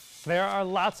There are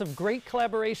lots of great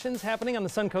collaborations happening on the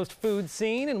Suncoast food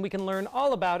scene, and we can learn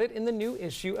all about it in the new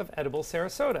issue of Edible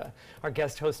Sarasota. Our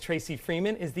guest host, Tracy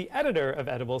Freeman, is the editor of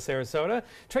Edible Sarasota.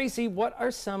 Tracy, what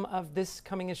are some of this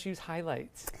coming issue's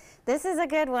highlights? This is a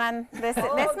good one. This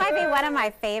might be one of my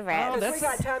favorites. We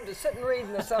got time to sit and read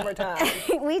in the summertime.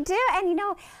 We do, and you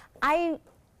know, I'm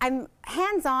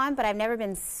hands-on, but I've never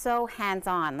been so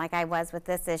hands-on like I was with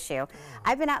this issue.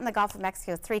 I've been out in the Gulf of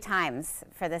Mexico 3 times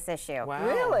for this issue. Wow.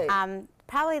 Really?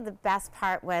 Probably the best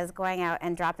part was going out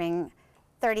and dropping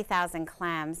 30,000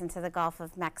 clams into the Gulf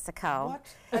of Mexico.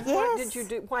 What? And yes. what did you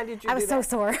do? Why did you do that? I was so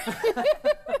sore.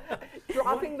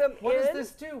 Dropping them What in? does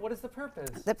this do? What is the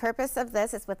purpose? The purpose of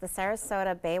this is with the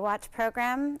Sarasota Baywatch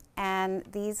program, and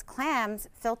these clams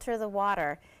filter the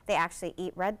water. They actually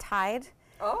eat red tide.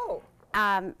 Oh.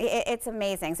 It's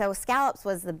amazing. So scallops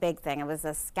was the big thing. It was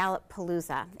a scallop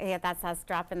palooza. Yeah, that's us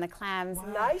dropping the clams.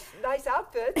 Wow. Nice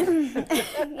outfit.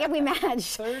 Yeah, we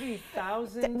managed.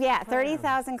 30,000? Yeah,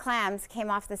 30,000 clams came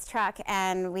off this truck,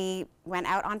 and we went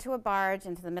out onto a barge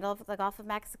into the middle of the Gulf of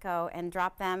Mexico and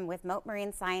dropped them with Mote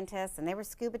marine scientists, and they were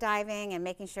scuba diving and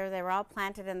making sure they were all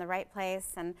planted in the right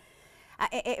place. And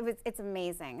it's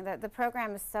amazing. The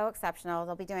program is so exceptional.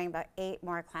 They'll be doing about 8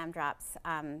 more clam drops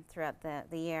throughout the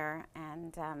year.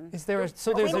 And Is there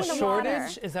there's a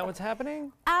shortage? Is that what's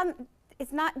happening?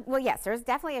 It's not, well, yes, there's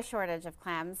definitely a shortage of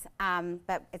clams,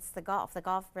 but it's the Gulf. The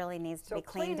Gulf really needs to be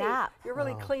cleaned up. You're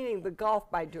really cleaning the Gulf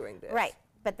by doing this. Right,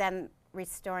 but then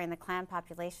restoring the clam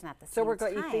population at the same time. So we're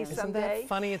going to eat these someday? Isn't that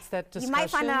funny? It's that discussion. You might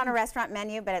find it on a restaurant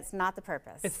menu, but it's not the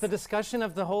purpose. It's the discussion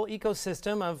of the whole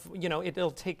ecosystem of, you know,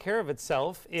 it'll take care of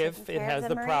itself if it has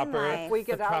the proper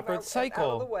cycle.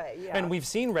 Out of the way, yeah. And we've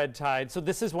seen red tide, so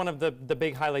this is one of the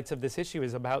big highlights of this issue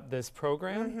is about this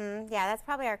program. Mm-hmm. Yeah, that's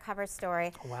probably our cover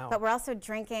story. Wow. But we're also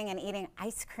drinking and eating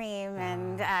ice cream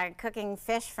and cooking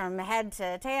fish from head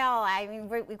to tail. I mean,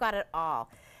 we've got it all.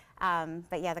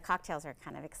 But yeah, the cocktails are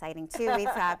kind of exciting too. We've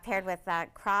paired with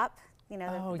Crop, you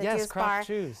know, the juice Crop bar,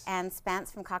 juice. and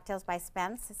Spence from Cocktails by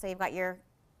Spence. So you've got your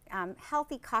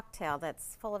healthy cocktail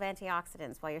that's full of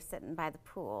antioxidants while you're sitting by the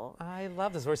pool. I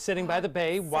love this. We're sitting by the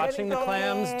bay, watching the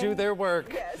clams do their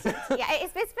work. Yes. Yeah,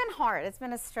 it's been hard. It's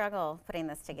been a struggle putting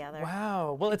this together.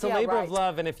 Wow. Well, it's a labor of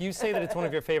love, and if you say that it's one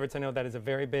of your favorites, I know that is a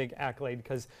very big accolade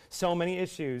because so many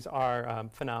issues are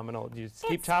phenomenal. You just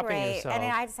keep topping yourself. And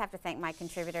I just have to thank my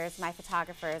contributors, my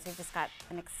photographers. We've just got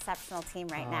an exceptional team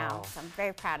right now, so I'm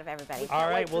very proud of everybody. All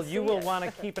right. Well, you will want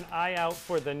to keep an eye out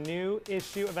for the new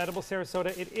issue of Edible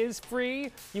Sarasota. It is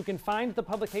free. You can find the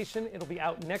publication. It'll be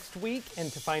out next week.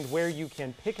 And to find where you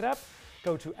can pick it up,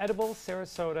 go to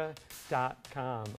ediblesarasota.com.